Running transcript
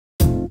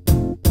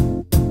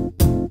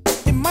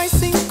might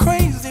seem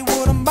crazy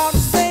what I'm about to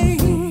say.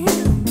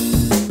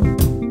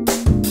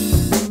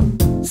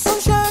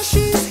 Sunshine,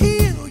 she's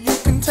here, you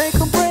can take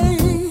a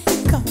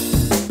break.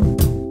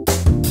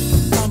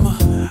 I'm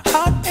a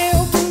hot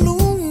air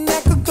balloon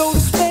that could go to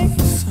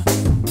space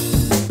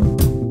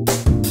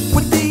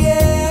with the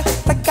air,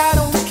 like I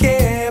don't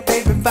care,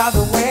 baby, by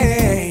the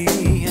way.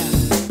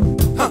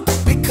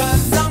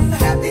 Because I'm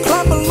happy.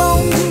 Clap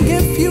along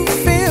if you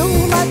feel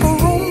like a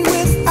room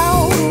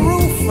without a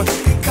roof.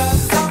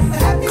 Because I'm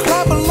happy.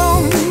 Clap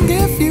along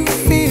if you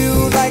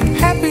feel like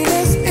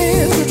happiness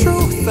is the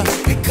truth.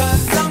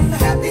 Because I'm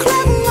happy.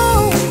 Clap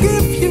along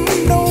if you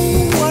know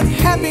what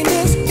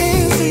happiness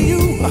is to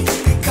you.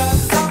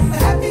 Because I'm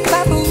happy.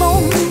 Clap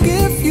along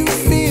if you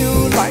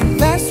feel like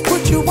that's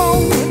what you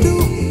want to do.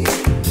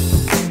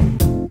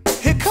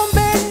 Here come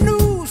bad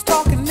news,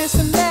 talking this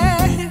and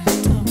that.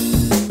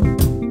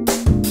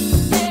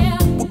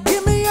 Well,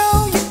 give me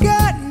all you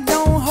got and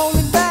don't hold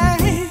it back.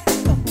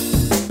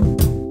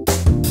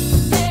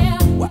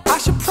 Well, I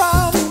should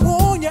probably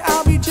warn you,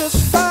 I'll be just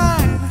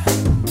fine.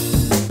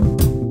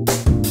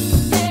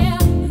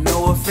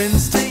 No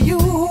offense to you,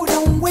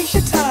 don't waste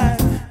your time.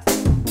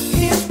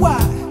 Here's why.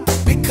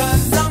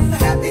 Because I'm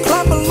happy.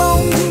 Clap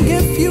along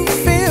if you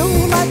feel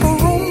like a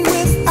room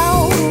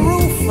without a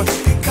roof.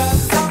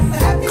 Because I'm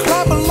happy.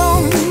 Clap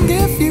along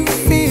if you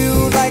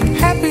feel like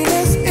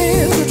happiness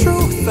is the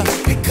truth.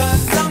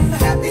 Because I'm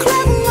happy.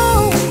 Clap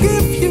along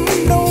if you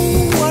know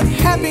what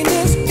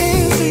happiness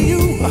is to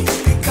you.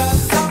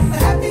 Because I'm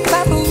happy.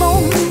 Clap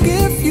along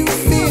if you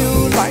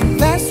feel like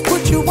that's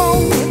what you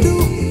want to do.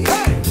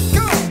 Hey,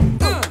 go.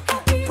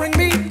 Bring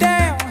me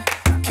down,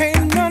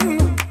 can't none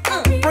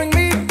bring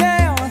me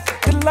down.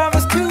 The love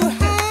is too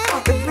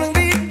high. Bring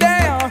me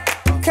down,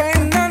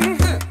 can't none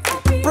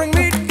bring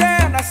me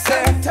down. I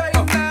said,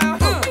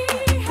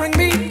 bring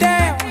me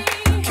down,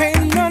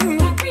 can't none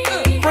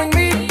bring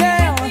me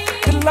down.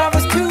 The love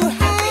is too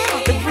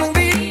high. Bring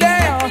me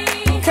down,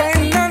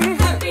 can't none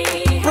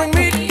bring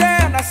me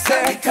down. I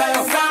said,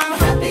 because I'm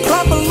happy.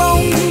 Clap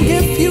along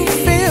if you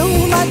feel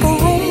like a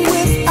room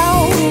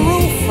without a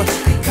roof.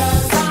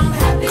 Because I'm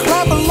happy.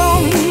 Clap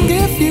along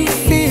if you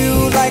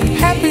feel like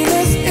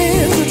happiness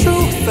is the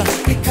truth.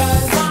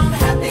 Because I'm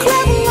happy.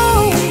 Clap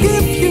along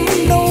if you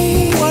know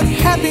what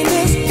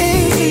happiness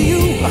is to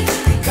you.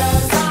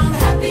 Because I'm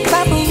happy.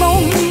 Clap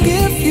along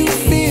if you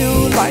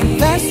feel like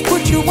that's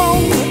what you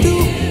want to do.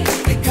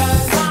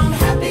 Because I'm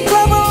happy.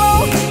 Clap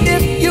along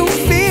if you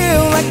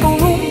feel like a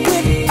room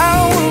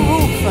without a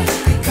roof.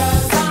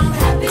 Because I'm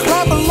happy.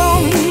 Clap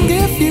along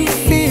if you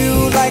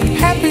feel like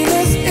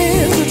happiness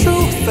is the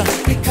truth.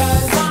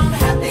 Because I'm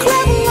happy.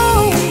 Clap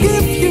along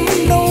if you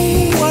know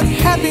what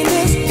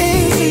happiness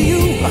is to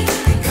you.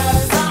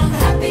 Because I'm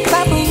happy.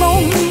 Clap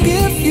along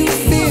if you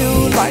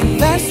feel like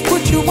that's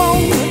what you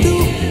want to do.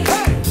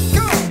 Hey,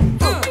 go.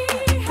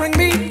 Bring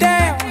me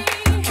down,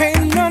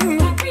 can't none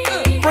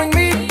bring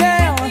me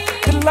down.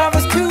 The love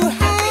is too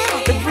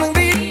high. Bring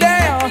me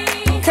down,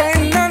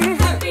 can't none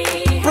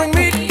bring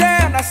me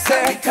down. I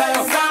said,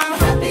 because I'm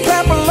happy.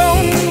 Clap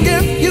along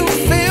if you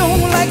feel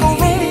like a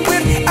room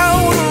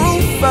without a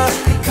roof.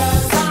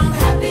 Because I'm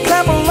happy.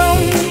 Clap along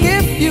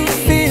if you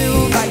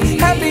feel like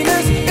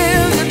happiness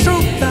is the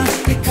truth.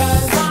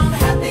 Because I'm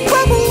happy.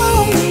 Clap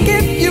along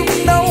if you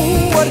know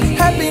what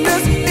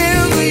happiness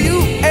is to you.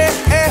 Hey,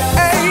 hey,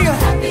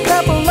 hey.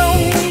 Clap along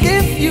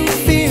if you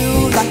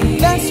feel like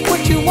that's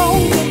what you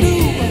want to do.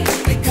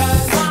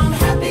 Because I'm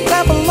happy.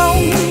 Clap along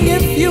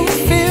if you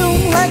feel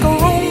like a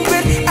room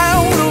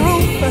without a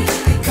roof.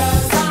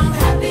 Because I'm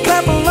happy.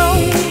 Clap along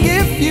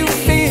if you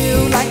feel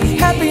like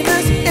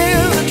happiness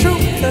is the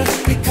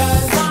truth.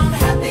 Because I'm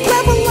happy.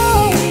 Clap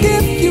along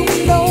if you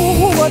know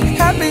what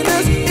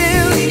happiness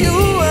is to you.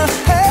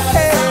 Hey,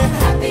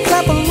 hey.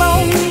 Clap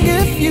along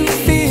if you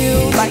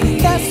feel like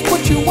that's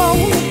what you want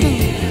to do.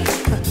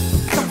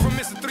 Come from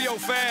Mr.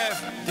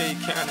 305, Dade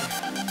County,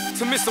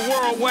 to Mr.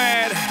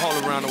 Worldwide, all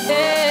around the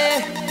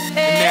world.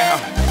 And now,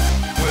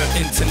 we're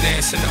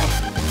international,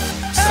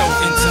 so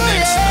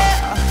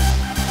international,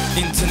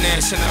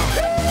 international,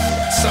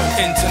 so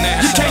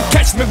international. You can't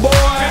catch me, boy.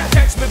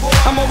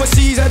 I'm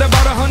overseas at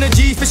about 100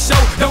 G's for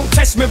show. Don't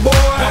test me, boy.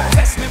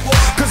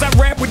 Cause I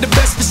rap with the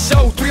best for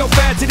show.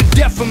 305 to the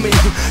death of me.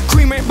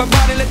 Cremate my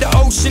body, let the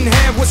ocean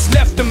have what's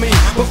left of me.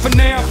 But for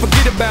now,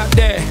 forget about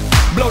that.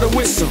 Blow the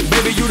whistle,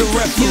 baby, you the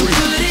referee. You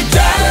put it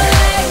down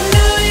like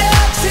New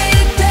York City.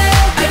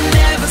 I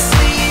never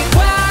sleep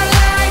while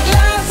like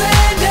Los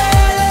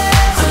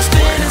Angeles. I'm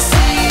spinning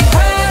sleep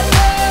hard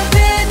up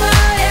in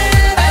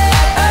Miami.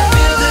 I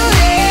feel the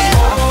heat,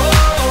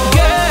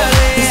 girl.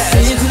 It's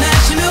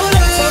international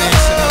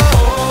love.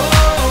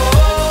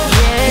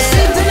 It's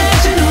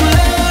international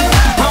love.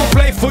 I don't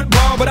play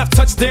football, but I've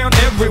touched down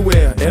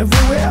everywhere,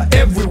 everywhere,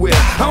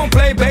 everywhere. I don't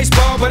play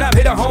baseball, but I've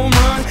hit a home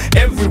run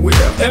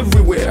everywhere,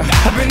 everywhere.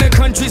 I've been to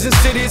countries and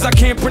cities I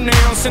can't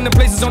pronounce, and the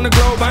places on the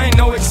globe I ain't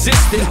know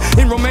existed.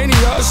 In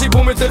Romania, she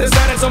pulled me to the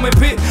side and told me,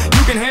 Pit,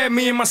 you can have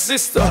me and my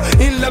sister.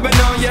 In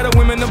Lebanon, yeah, the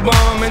women are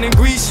bomb. And in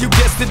Greece, you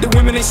guessed it, the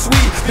women ain't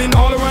sweet. Been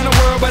all around the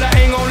world, but I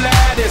ain't gon'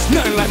 lie, there's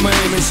nothing like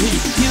Miami's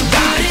heat. You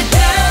put it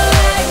down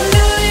like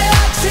New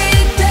York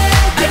City.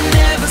 I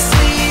never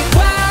sleep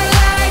wild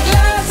like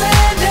Los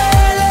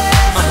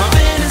Angeles. I'm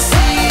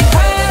fantasy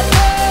hot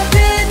love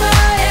in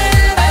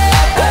Miami.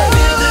 I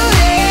feel the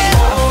heat,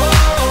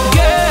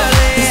 girl.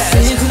 It's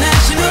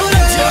international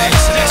love.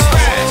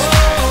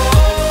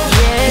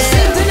 It's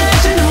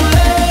international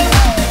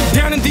love.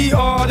 Down in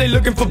DR, they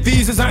looking for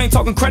visas. I ain't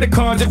talking credit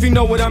cards, if you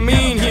know what I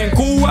mean. Here in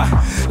Cuba,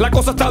 la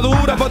cosa está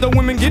dura, but the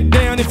women get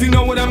down, if you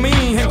know what I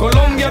mean. In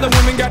Colombia, the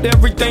women got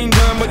everything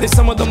done, but they're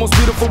some of the most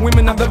beautiful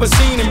women I've ever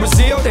seen. In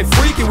Brazil, they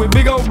freaky with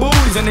big old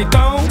booties and they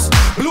thongs,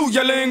 blue,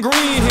 yellow, and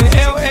green. In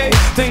LA,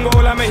 tengo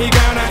la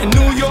mexicana. In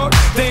New York,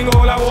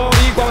 tengo la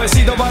boricua.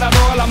 Besito para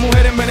todas las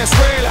mujeres en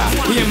Venezuela.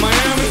 Y en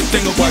Miami,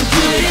 tengo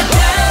cualquiera.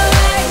 Down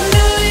like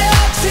New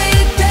York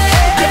City.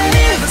 I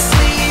never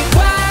sleep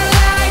wild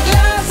like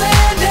Los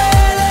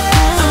Angeles.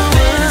 I'm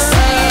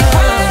fantasy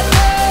hot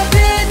love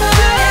in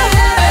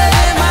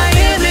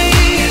Miami.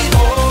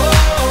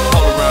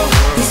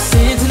 It's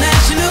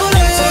international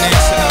love.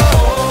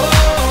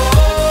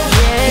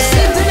 It's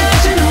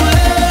international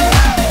love.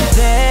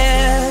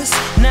 There's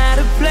not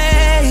a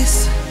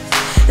place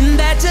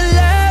that your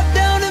love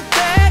don't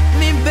affect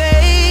me,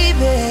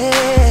 baby.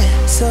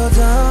 So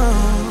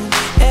don't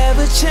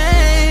ever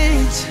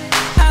change.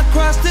 I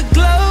cross the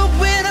globe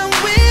when I'm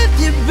with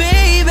you,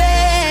 baby.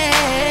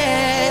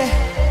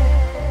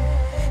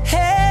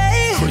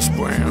 Hey. Chris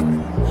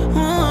Brown,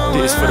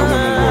 this for the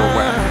women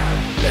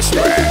worldwide. Let's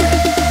ride.